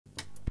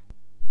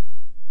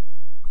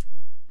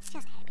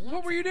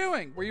What were you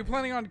doing? Were you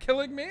planning on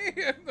killing me?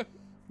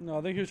 No,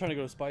 I think he was trying to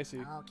go to spicy.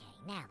 Okay,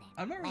 now then.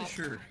 I'm not really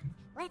sure.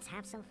 Let's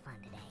have some fun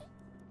today.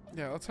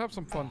 Yeah, let's have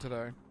some fun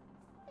today.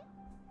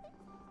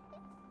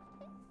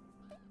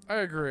 I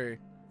agree.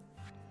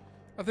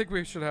 I think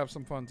we should have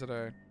some fun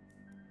today.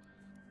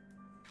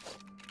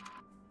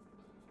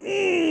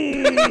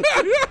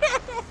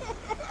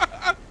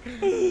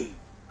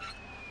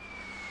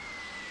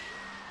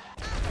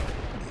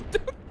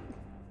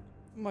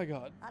 Oh my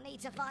god. I need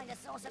to find a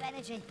source of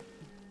energy.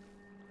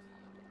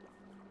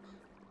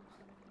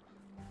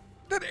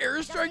 That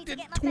airstrike did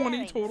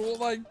 20 total,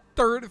 like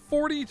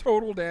 40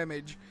 total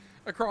damage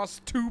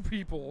across 2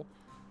 people.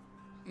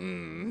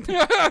 Mm.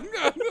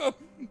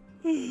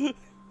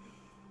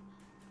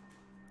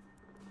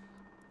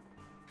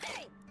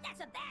 Hey,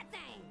 that's a bad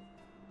thing.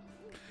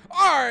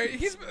 Alright,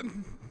 he's...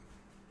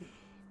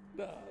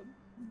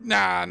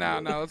 Nah.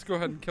 Let's go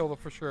ahead and kill the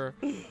for sure.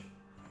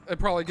 I'd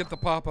probably get the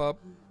pop-up.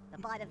 The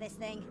bite of this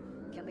thing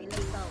can be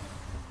lethal.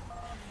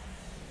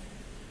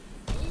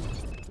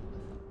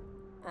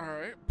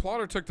 Alright,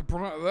 Plotter took the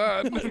brunt of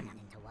that. Nothing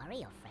to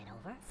worry or fret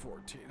over.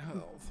 14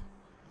 health.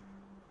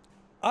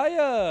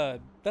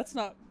 That's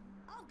not...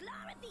 Oh,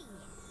 glory be!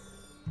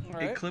 All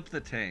right. It clipped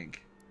the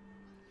tank.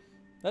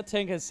 That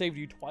tank has saved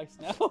you twice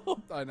now.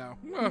 I know.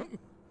 You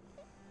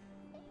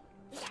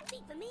got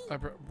feet for me.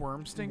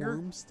 Worm Stinger?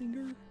 Worm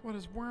Stinger? What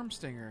is Worm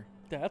Stinger?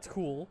 That's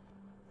cool.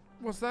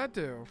 What's that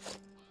do?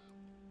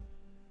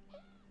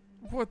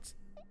 What's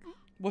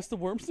the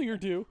Worm Stinger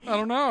do? I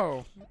don't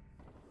know.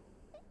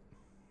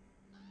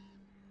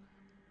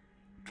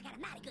 I got a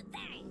mighty good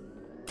thing.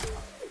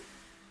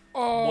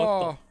 Oh.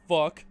 What the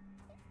fuck?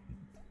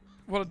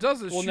 What it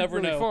does is We'll shoot never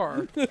really know.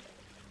 far.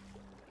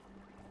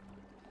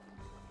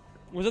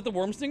 Was that the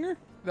Worm Stinger?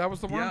 That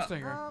was the Worm Yeah.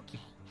 Stinger. Okay,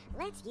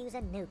 let's use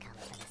a new color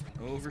for this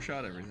thing.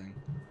 Overshot everything.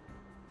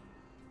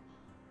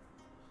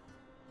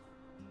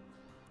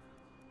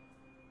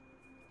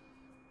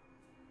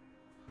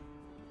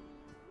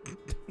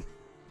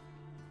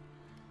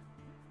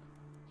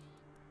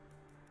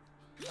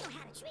 You know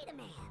how to treat a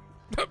man.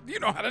 You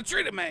know how to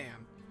treat a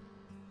man.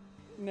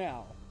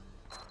 Now.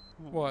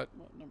 What?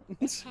 Never.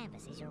 This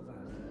canvas is your world.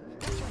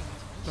 Let your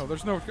imagination No,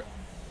 there's no...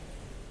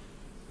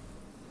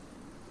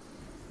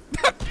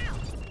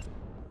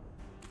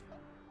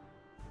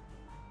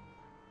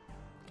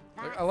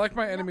 I like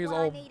my enemies what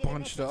I all needed in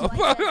bunched this up.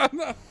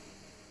 situation.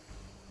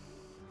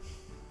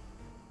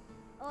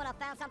 Oh, and I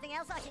found something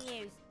else I can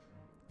use.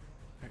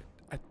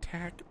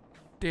 Attack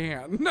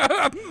Dan.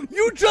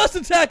 You just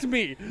attacked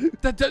me!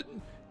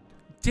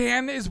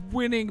 Dan is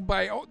winning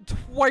by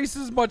twice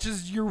as much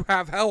as you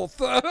have health.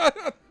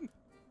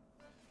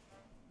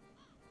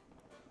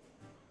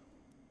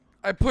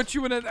 I put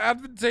you in an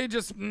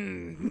advantageous...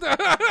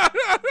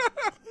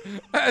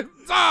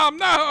 Tom,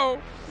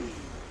 no!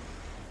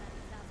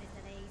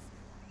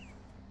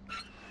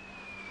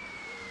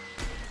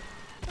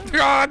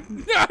 God!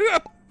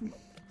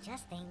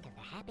 Just think of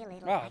the happy little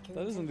Wow, raccoons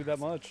that doesn't and do that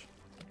mice. much.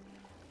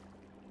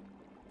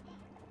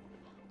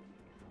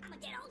 I'ma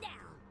get on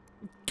down.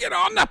 Get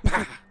on the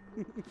path!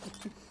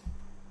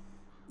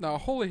 Now,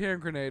 holy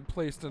hand grenade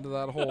placed into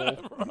that hole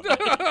Come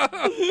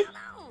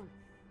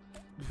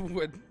on.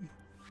 would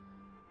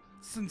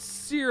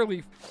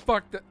sincerely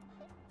fuck the...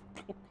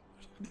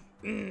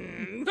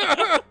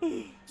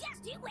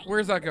 Just you wait.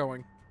 Where's that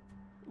going?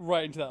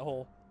 Right into that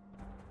hole.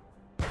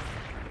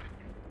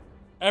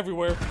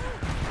 Everywhere.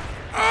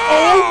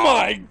 Oh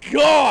my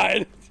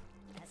god!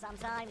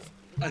 Sometimes.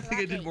 I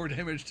think it did more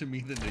damage to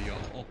me than to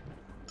y'all.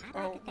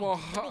 Oh,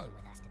 well,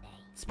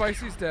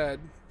 Spicy's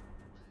dead.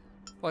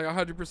 Like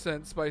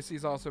 100%,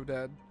 Spicy's also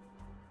dead.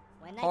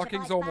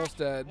 Hawking's almost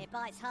dead. It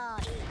bites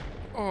hard.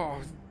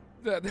 Oh,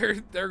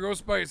 there goes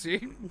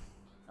Spicy.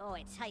 Oh,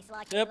 it tastes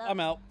like Yep, I'm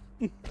out.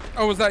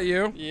 Oh, was that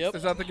you? Yep.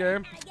 Is that the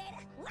game?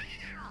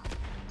 Wow.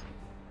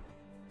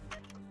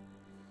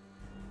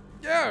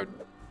 Yeah.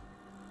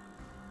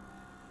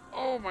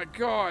 Oh my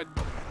god.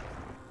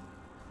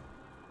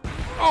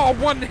 Oh,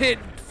 one hit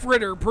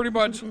fritter, pretty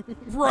much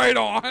right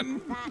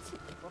on. That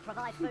will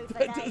provide food for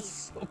That days. does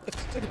so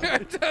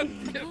much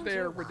damage.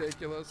 They're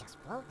ridiculous. Just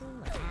floating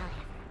without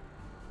effort.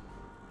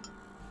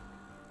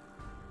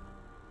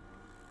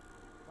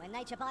 When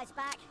nature bites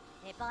back,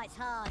 it bites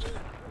hard.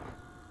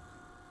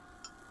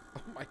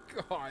 Oh my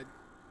god.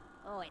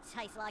 Oh, it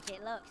tastes like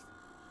it looks.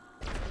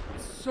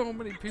 So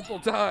many people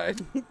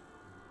died.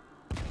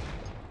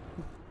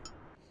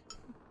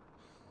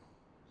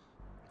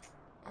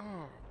 Oh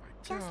my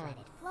Just god. let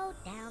it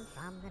float down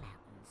from the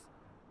mountains.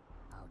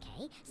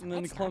 Okay, so And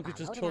then let's Clunk start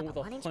is just by chilling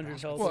loading with up a 1-inch 100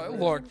 brush health. with Well, some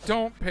look,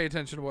 don't pay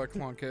attention to what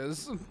Clunk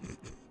is.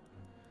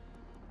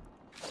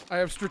 I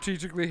have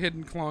strategically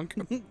hidden Clunk.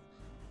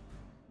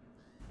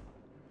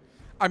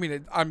 I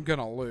mean, I'm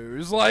gonna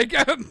lose. Like,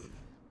 oh,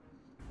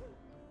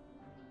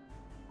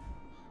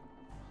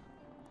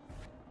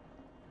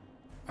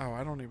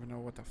 I don't even know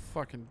what to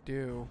fucking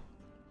do.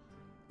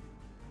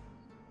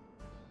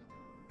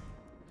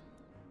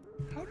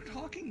 How did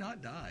Hawking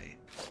not die?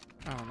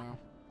 I don't know.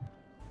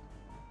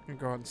 I'm gonna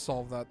go ahead and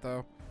solve that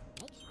though.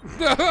 Make sure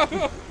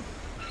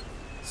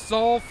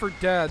Saul for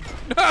dead.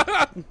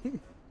 I'm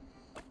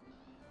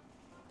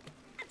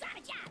trying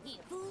to job here,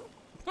 fool.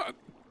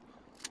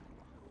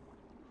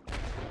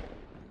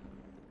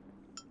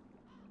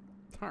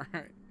 All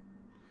right.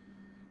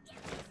 Give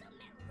me some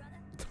metal, brother.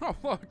 Oh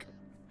look,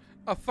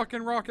 a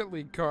fucking Rocket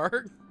League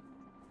car.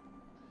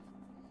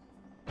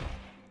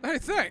 Hey,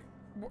 thank.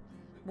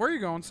 Where are you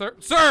going, sir?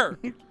 Sir,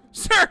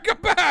 sir,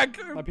 come back,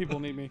 My people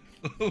need me.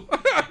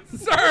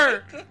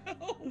 sir.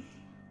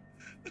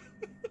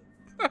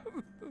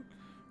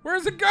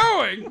 Where's it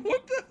going?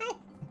 What the hell?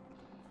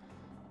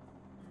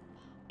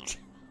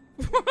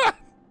 What?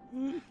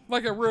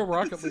 Like a real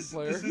Rocket League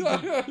player.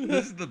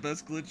 This is the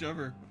best glitch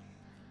ever.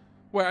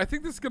 Wait, I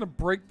think this is gonna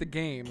break the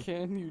game.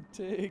 Can you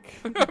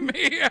take?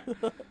 Me.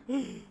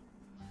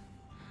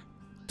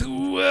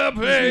 To a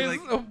place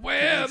like,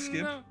 when.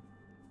 skip?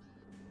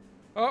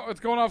 Oh, it's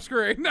going off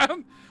screen.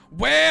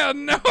 Where?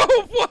 No,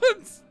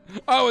 what?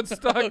 Oh, it's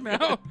stuck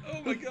now.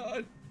 Oh my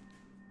god.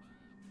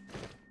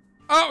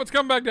 Oh, it's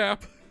coming back down.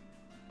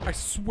 I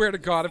swear to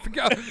God, I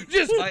forgot.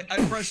 Just I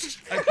pressed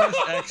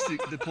X to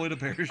deploy the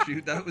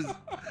parachute. That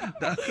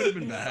could have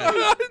been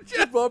bad.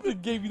 Just up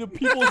and gave you the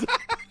people's.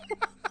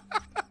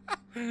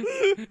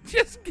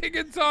 just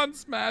Gigaton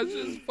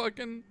smashes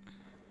fucking.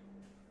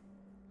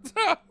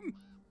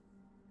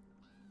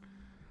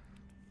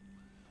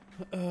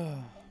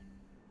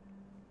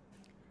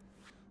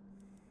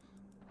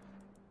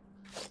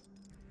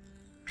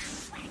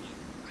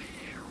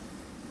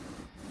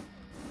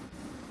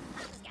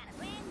 Papa's got a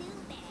brand new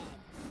bag.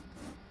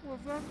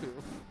 What's that do?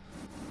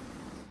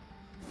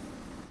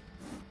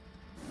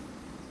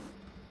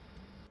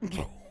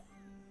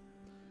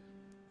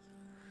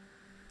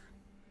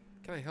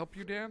 Can I help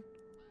you, Dan?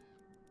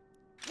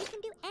 You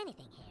can do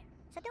anything here,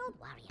 so don't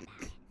worry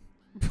about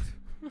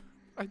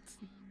it.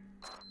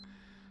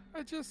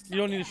 I just. You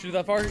don't need to shoot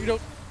that far. You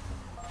don't.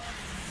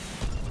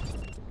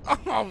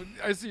 Oh,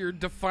 I see you're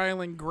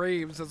defiling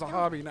graves as a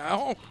hobby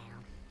now.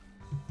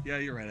 Yeah,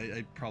 you're right.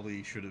 I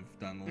probably should have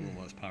done a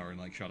little less power and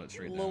like shot it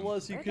straight A little down.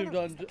 less. You could have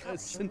done a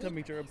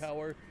centimeter of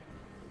power.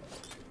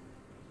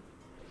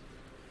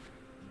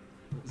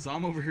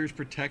 Zom over here is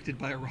protected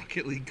by a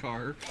Rocket League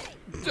car.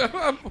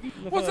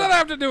 What's that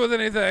have to do with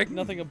anything?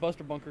 Nothing a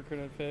Buster Bunker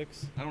couldn't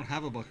fix. I don't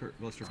have a Buster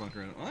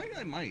Bunker.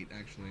 I might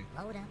actually.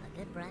 Load up a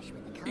good brush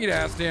with the color. Eat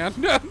ass, Dan.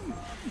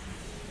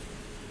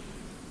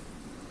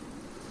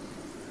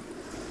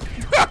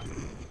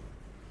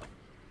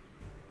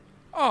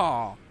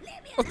 Aw.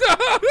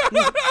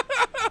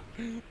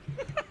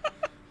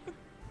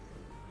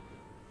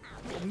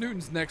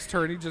 Newton's next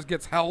turn, he just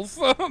gets health.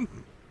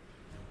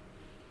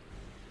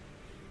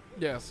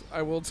 Yes,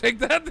 I will take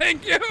that.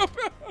 Thank you.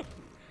 What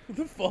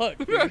the fuck?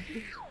 Dude?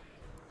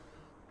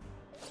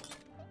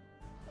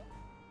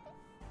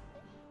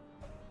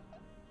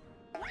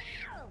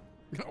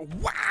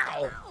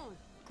 Wow.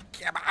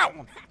 Come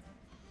on.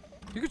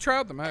 You could try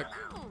out the mech.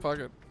 Fuck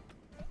it.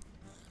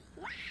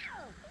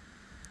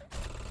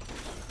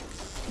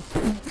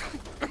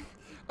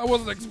 I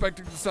wasn't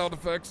expecting the sound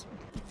effects.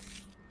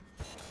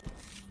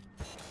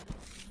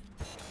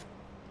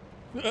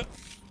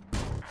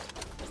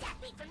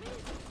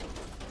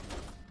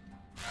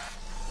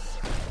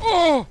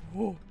 Oh!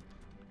 Oh.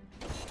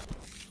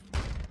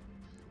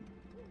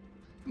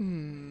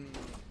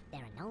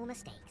 There are no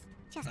mistakes.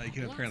 Just I like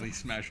can the apparently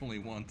answers. smash only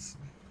once.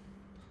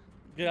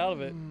 Get out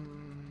of it.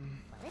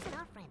 Well, isn't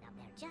our friend up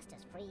there just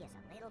as free as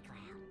a little cloud?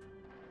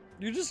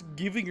 You're just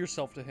giving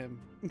yourself to him.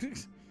 Okay,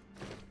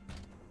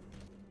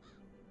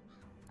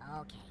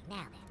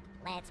 now then,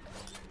 let's play.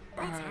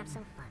 Let's have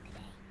some fun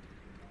today.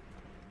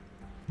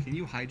 Can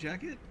you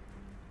hijack it?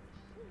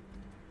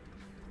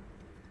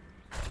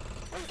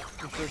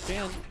 You sure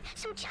can.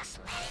 So just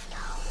let it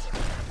go.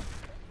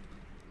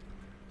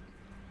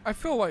 I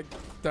feel like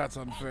that's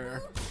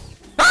unfair.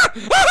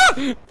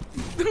 I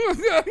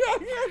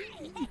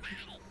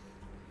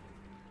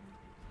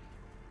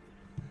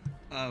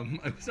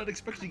was not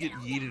expecting to get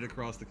yeeted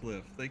across the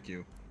cliff. Thank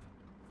you.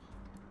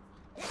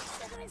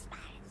 Sugar and spice.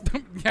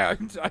 Yeah,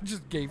 I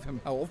just gave him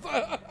health.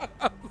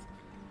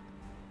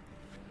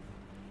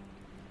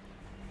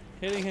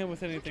 Hitting him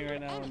with anything right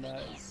now and Anything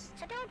that is, is.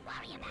 so don't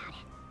worry about it.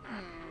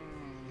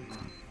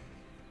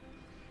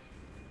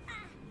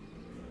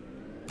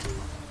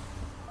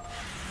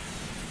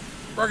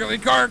 Rocket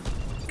League card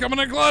coming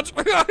in clutch.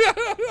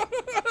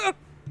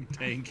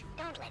 Tank.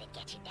 Don't let it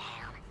get you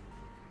down.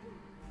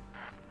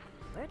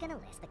 We're gonna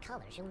list the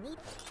colors you'll need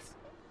for this.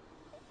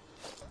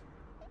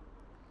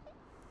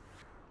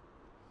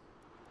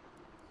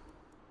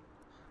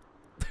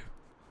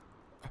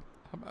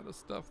 I'm out of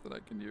stuff that I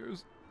can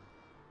use.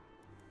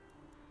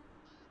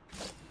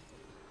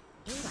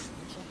 Do what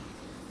makes you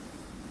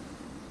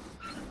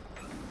happy.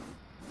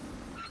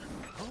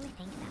 Only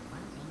think about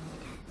one thing at a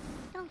time.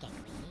 Don't get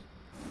greedy.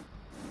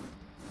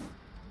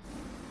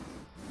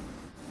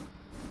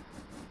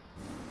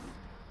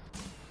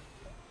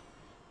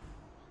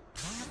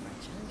 Time for a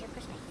change of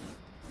perspective.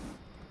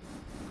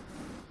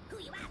 Who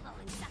you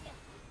eyeballing, sucker?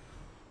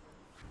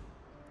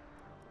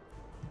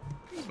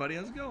 Hey, buddy,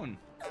 how's it going?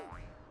 Oh,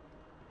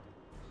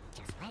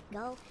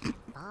 go and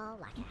fall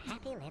like a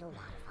happy little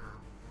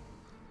waterfall.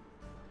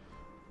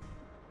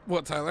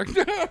 What, Tyler?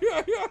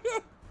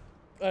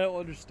 I don't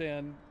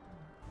understand.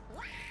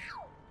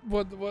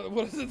 What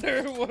is it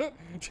there? What?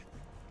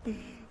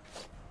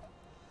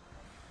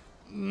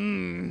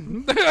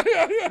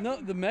 No,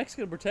 the mech's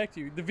gonna protect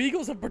you. The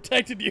vehicles have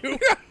protected you.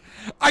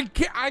 I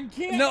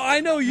can't. No, I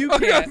know you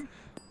can't.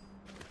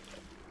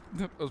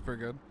 That was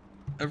pretty good.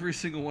 Every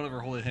single one of our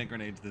holy hand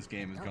grenades this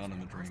game has Dogs gone in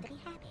are the supposed drink. to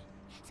be happy,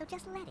 so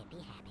just let it be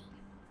happy.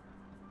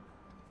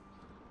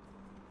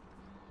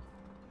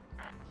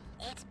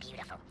 It's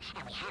beautiful,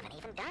 and we haven't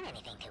even done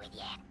anything to it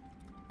yet.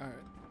 All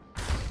right.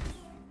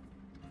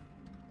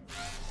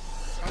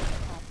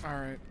 All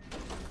right.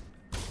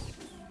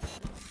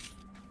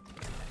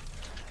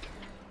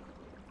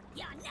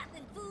 You're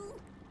nothing, fool.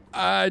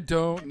 I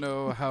don't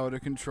know how to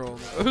control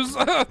those,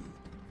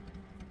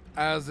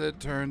 as it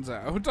turns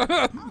out. Oh,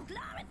 glory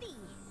be.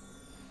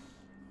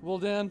 Well,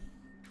 Dan,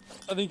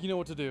 I think you know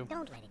what to do.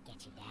 Don't let it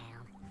get you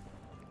down.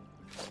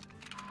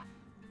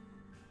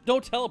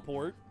 Don't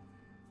teleport.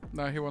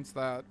 No, he wants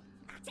that.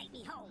 Take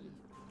me home.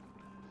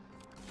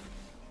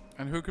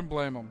 And who can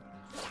blame him?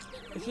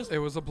 It's just It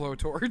was a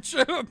blowtorch.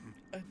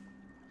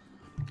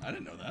 I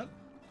didn't know that.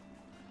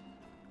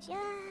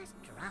 Just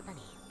drop 'em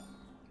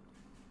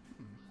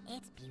in.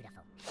 It's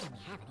beautiful, and we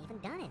haven't even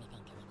done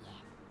anything to it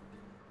yet.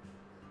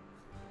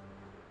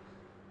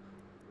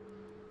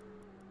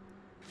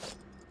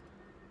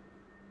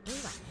 Do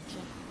what makes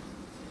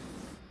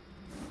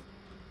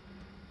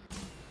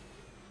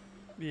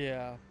you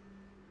yeah.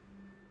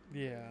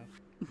 Yeah.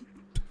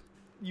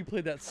 You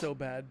played that so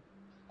bad.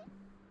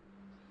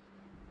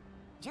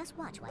 just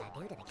watch what I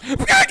do to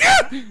the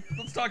cat.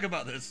 Let's talk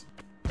about this.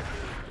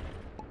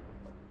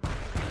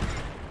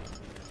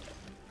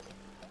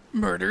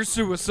 Murder,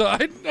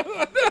 suicide. If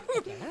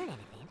you learn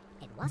anything,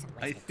 it wasn't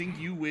I wasted think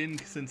time. you win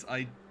since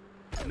I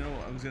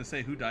was gonna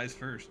say who dies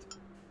first.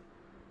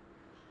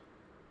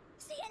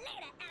 See you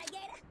later,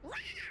 alligator. Wow.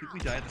 I think we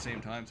die at the same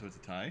time, so it's a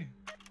tie.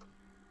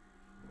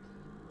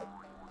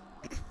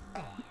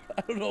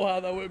 I don't know how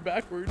that went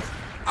backwards.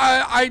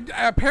 I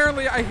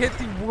apparently I hit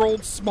the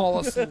world's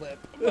smallest lip.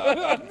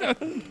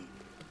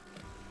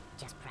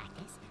 Just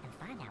practice and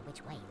find out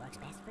which way works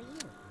best for you.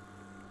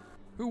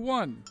 Who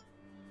won?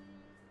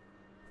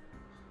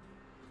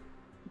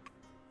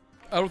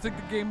 I don't think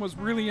the game was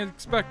really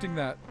expecting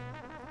that.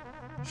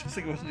 Just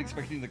like I wasn't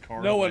expecting the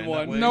car. No to one land that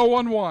won. way. No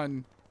one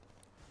won.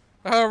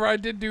 However, I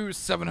did do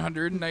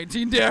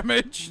 719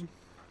 damage.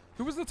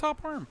 Who was the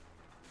top worm?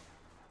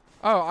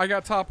 Oh, I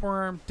got top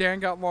worm.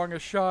 Dan got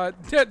longest shot.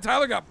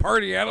 Tyler got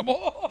party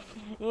animal. I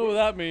don't know what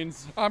that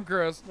means. I'm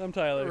Chris. I'm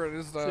Tyler. Ready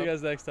to See stop. you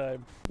guys next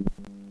time.